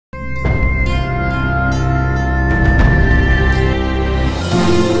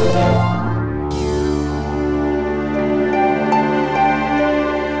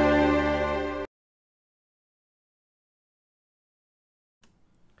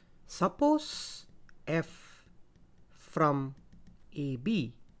Suppose f from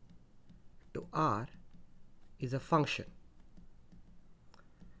AB to R is a function.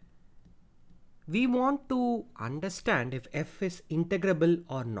 We want to understand if f is integrable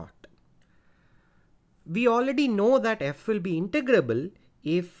or not. We already know that f will be integrable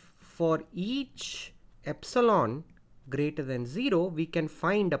if for each epsilon greater than 0 we can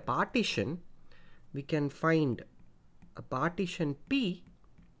find a partition. We can find a partition P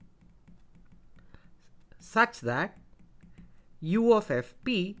such that u of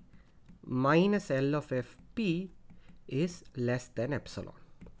fp minus L of fp is less than epsilon.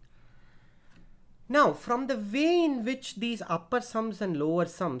 Now, from the way in which these upper sums and lower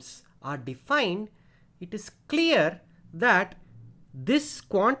sums are defined, it is clear that this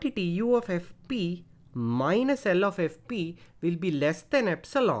quantity u of fp minus L of fp will be less than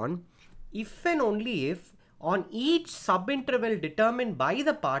epsilon if and only if on each subinterval determined by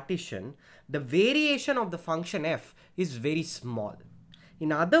the partition, the variation of the function f is very small.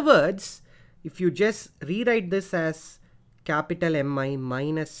 In other words, if you just rewrite this as capital Mi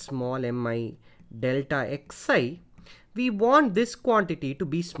minus small mi delta xi, we want this quantity to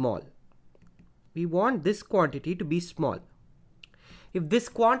be small. We want this quantity to be small. If this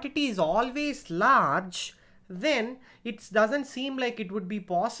quantity is always large, then it doesn't seem like it would be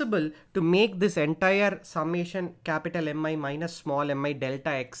possible to make this entire summation capital Mi minus small mi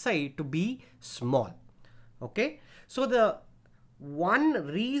delta xi to be small. Okay, so the one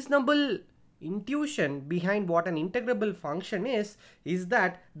reasonable intuition behind what an integrable function is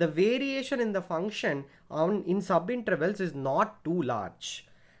that the variation in the function in subintervals is not too large.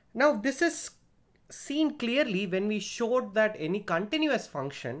 Now this is seen clearly when we showed that any continuous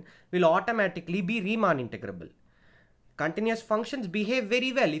function will automatically be Riemann integrable. Continuous functions behave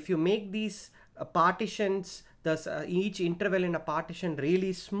very well if you make these partitions, thus each interval in a partition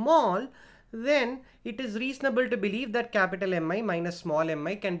really small, then it is reasonable to believe that capital Mi minus small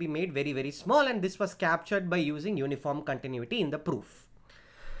mi can be made very, very small, and this was captured by using uniform continuity in the proof.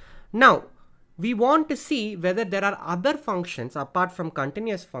 Now, we want to see whether there are other functions apart from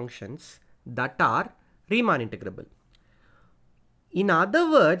continuous functions that are Riemann integrable. In other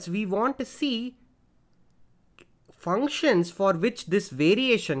words, we want to see functions for which this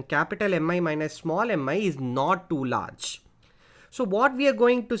variation capital Mi minus small mi is not too large. So what we are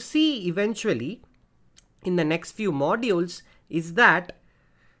going to see eventually in the next few modules is that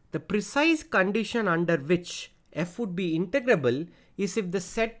the precise condition under which f would be integrable is if the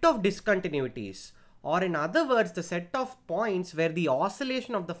set of discontinuities, or in other words the set of points where the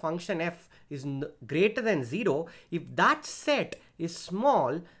oscillation of the function f is greater than 0, if that set is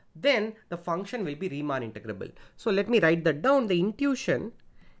small, then the function will be Riemann integrable. So let me write that down. The intuition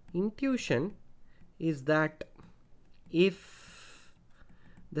is that if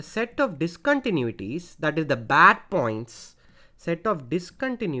the set of discontinuities, that is the bad points, set of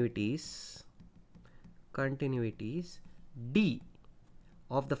discontinuities d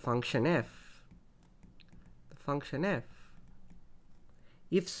of the function f,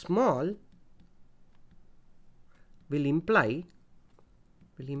 if small, will imply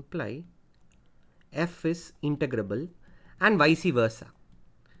f is integrable, and vice versa.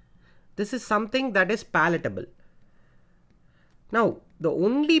 This is something that is palatable. Now, the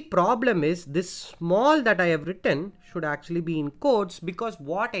only problem is this small that I have written should actually be in quotes, because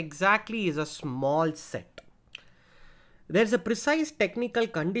what exactly is a small set? There's a precise technical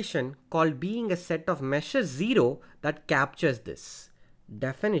condition called being a set of measure 0 that captures this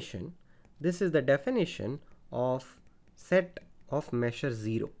definition. This is the definition of set of measure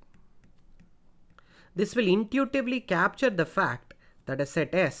 0. This will intuitively capture the fact that a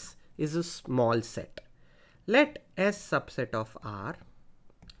set S is a small set. Let S subset of R,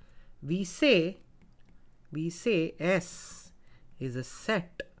 we say S is a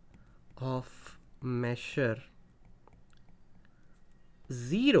set of measure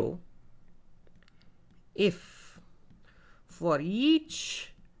 0 if for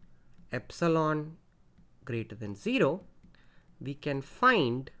each epsilon greater than 0 we can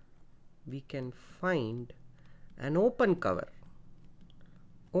find an open cover,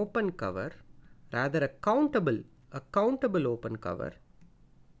 rather a countable open cover,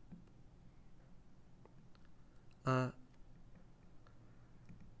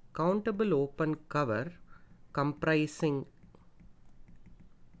 comprising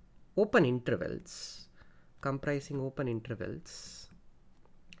open intervals.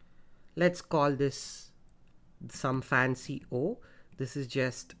 Let's call this some fancy O. This is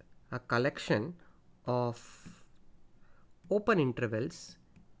just a collection of open intervals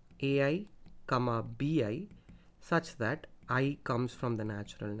ai, bi, such that I comes from the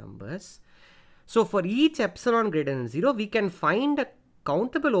natural numbers. So for each epsilon greater than 0, we can find a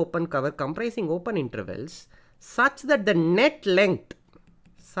countable open cover comprising open intervals such that the net length,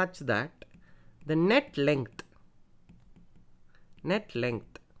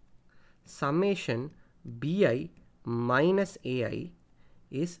 summation bi minus ai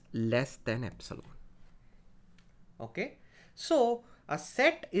is less than epsilon. Okay, so a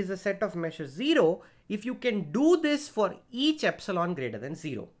set is a set of measure 0 if you can do this for each epsilon greater than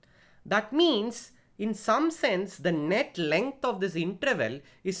 0. That means in some sense the net length of this interval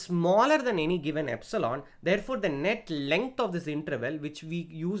is smaller than any given epsilon. Therefore the net length of this interval, which we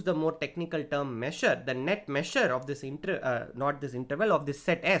use the more technical term measure, the net measure of this of this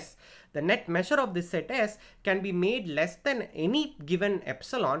set S, the net measure of this set S can be made less than any given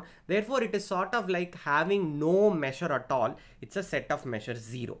epsilon. Therefore it is sort of like having no measure at all. It's a set of measure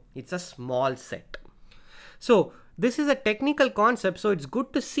 0. It's a small set. So this is a technical concept, so it's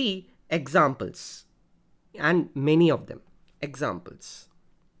good to see examples, and many of them. Examples.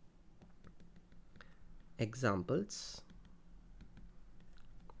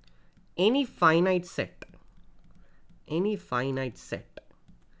 Any finite set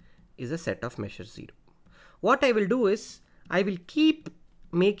is a set of measure 0. What I will do is, I will keep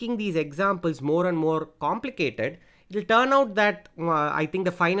making these examples more and more complicated. It will turn out that I think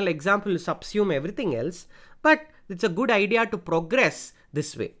the final example will subsume everything else, but it's a good idea to progress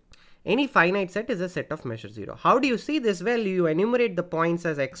this way. Any finite set is a set of measure 0. How do you see this? Well, you enumerate the points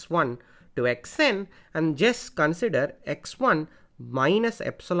as x1 to xn and just consider x1 minus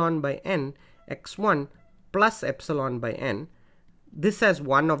epsilon by n, x1 plus epsilon by n. This as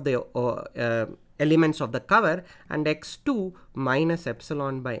one of the elements of the cover, and x2 minus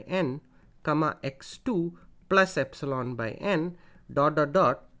epsilon by n, comma x2 plus epsilon by n, dot dot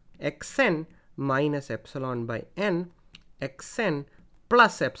dot, xn minus epsilon by n, xn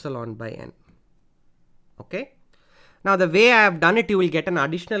plus epsilon by n. Okay. Now the way I have done it, you will get an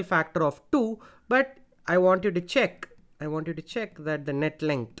additional factor of 2, but I want you to check that the net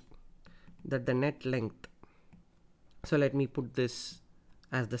length, so let me put this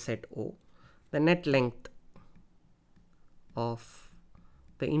as the set O. The net length of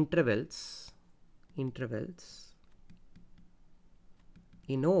the intervals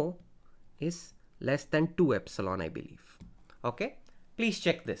in O is less than 2 epsilon, I believe. Okay. Please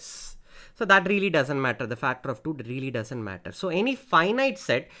check this. So that really doesn't matter. The factor of 2 really doesn't matter. So any finite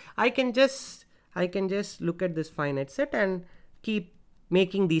set, I can just look at this finite set and keep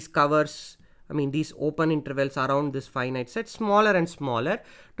making these covers, these open intervals around this finite set smaller and smaller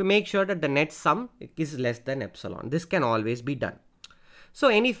to make sure that the net sum is less than epsilon. This can always be done. So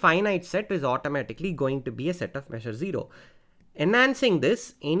any finite set is automatically going to be a set of measure 0. Enhancing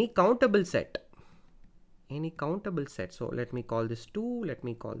this, any countable set. So let me call this 2, let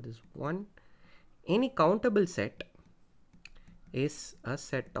me call this 1. Any countable set is a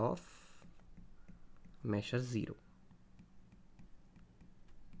set of measure 0.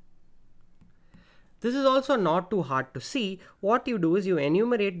 This is also not too hard to see. What you do is you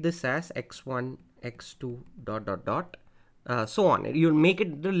enumerate this as x1, x2, dot dot dot, so on. You'll make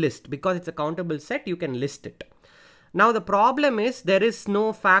it the list. Because it's a countable set, you can list it. Now the problem is there is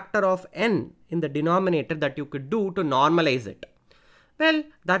no factor of n in the denominator that you could do to normalize it. Well,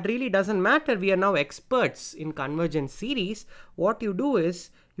 that really doesn't matter. We are now experts in convergence series. What you do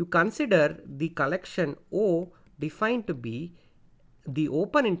is you consider the collection O defined to be the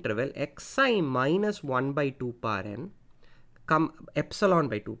open interval xi minus 1 by 2 power n, epsilon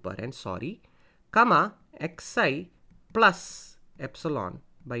by 2 power n, comma xi plus epsilon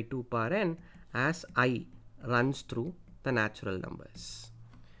by 2 power n as I runs through the natural numbers.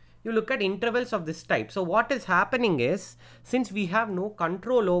 You look at intervals of this type. So what is happening is, since we have no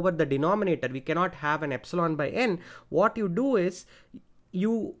control over the denominator, we cannot have an epsilon by n. What you do is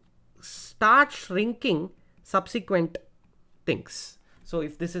you start shrinking subsequent things. So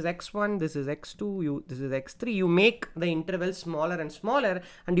if this is x1, this is x2, this is x3, you make the intervals smaller and smaller,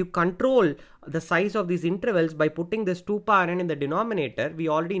 and you control the size of these intervals by putting this 2 power n in the denominator. We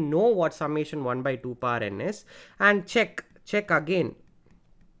already know what summation 1 by 2 power n is, and check again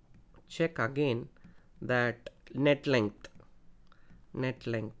that net length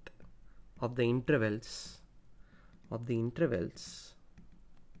of the intervals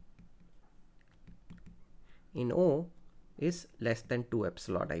in O is less than 2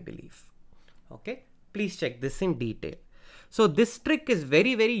 epsilon, I believe. Okay, please check this in detail. So this trick is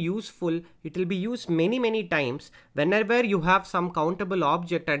very, very useful. It will be used many, many times. Whenever you have some countable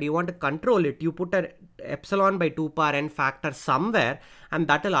object and you want to control it, you put a epsilon by 2 power n factor somewhere, and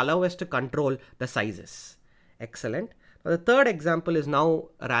that will allow us to control the sizes. Excellent. The third example is now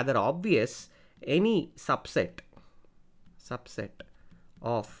rather obvious. Any subset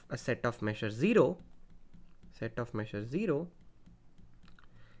of a set of measure 0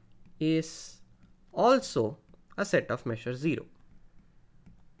 is also a set of measure 0.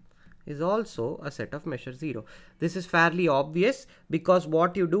 This is fairly obvious because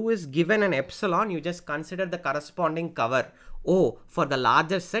what you do is, given an epsilon, you just consider the corresponding cover O for the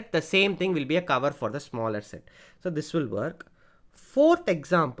larger set. The same thing will be a cover for the smaller set. So this will work. Fourth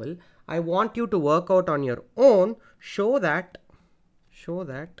example, I want you to work out on your own. Show that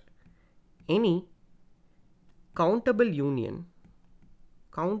any countable union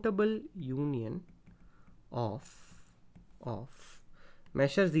of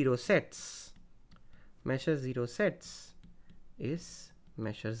measure 0 sets is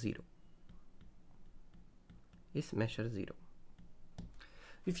measure 0.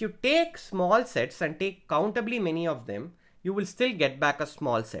 If you take small sets and take countably many of them, you will still get back a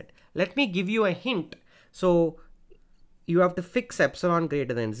small set. Let me give you a hint. So you have to fix epsilon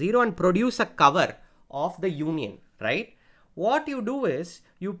greater than 0 and produce a cover of the union, right? What you do is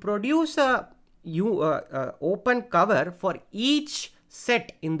you produce a open cover for each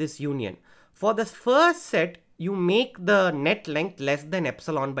set in this union. For the first set, you make the net length less than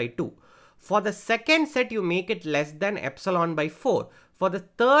epsilon by 2. For the second set, you make it less than epsilon by 4. For the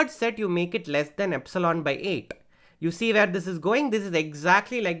third set, you make it less than epsilon by 8. You see where this is going? This is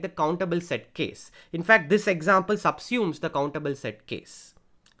exactly like the countable set case. In fact, this example subsumes the countable set case.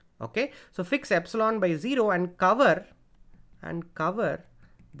 Okay, so fix epsilon by 0 and cover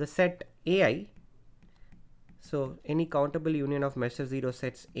the set AI. So any countable union of measure 0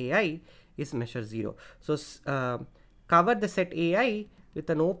 sets AI is measure 0. So cover the set AI with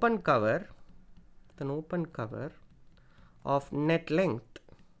an open cover of net length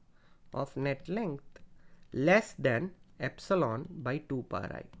less than epsilon by 2 power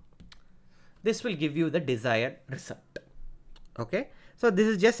I. This will give you the desired result. Okay, so this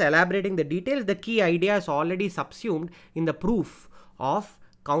is just elaborating the details. The key idea is already subsumed in the proof of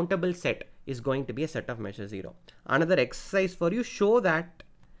countable set is going to be a set of measure 0. Another exercise for you, show that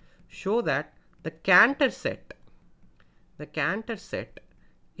the Cantor set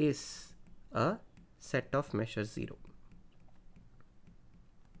is a set of measure 0.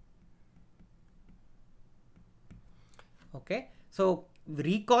 Okay, so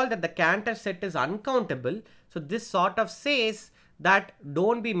recall that the Cantor set is uncountable. So this sort of says that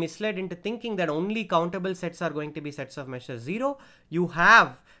don't be misled into thinking that only countable sets are going to be sets of measure 0. You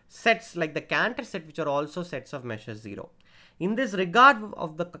have sets like the Cantor set which are also sets of measure 0. In this regard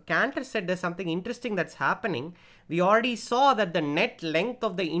of the Cantor set, there's something interesting that's happening. We already saw that the net length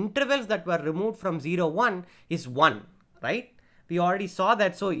of the intervals that were removed from 0, 1 is 1, right? We already saw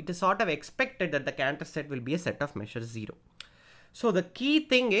that, so it is sort of expected that the Cantor set will be a set of measure 0. So the key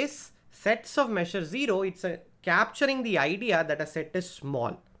thing is sets of measure 0, it's capturing the idea that a set is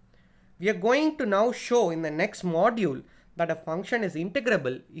small. We are going to now show in the next module that a function is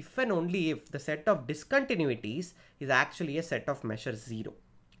integrable if and only if the set of discontinuities is actually a set of measure 0.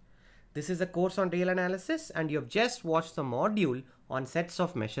 This is a course on real analysis and you have just watched the module on sets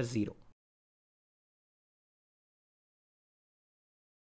of measure 0.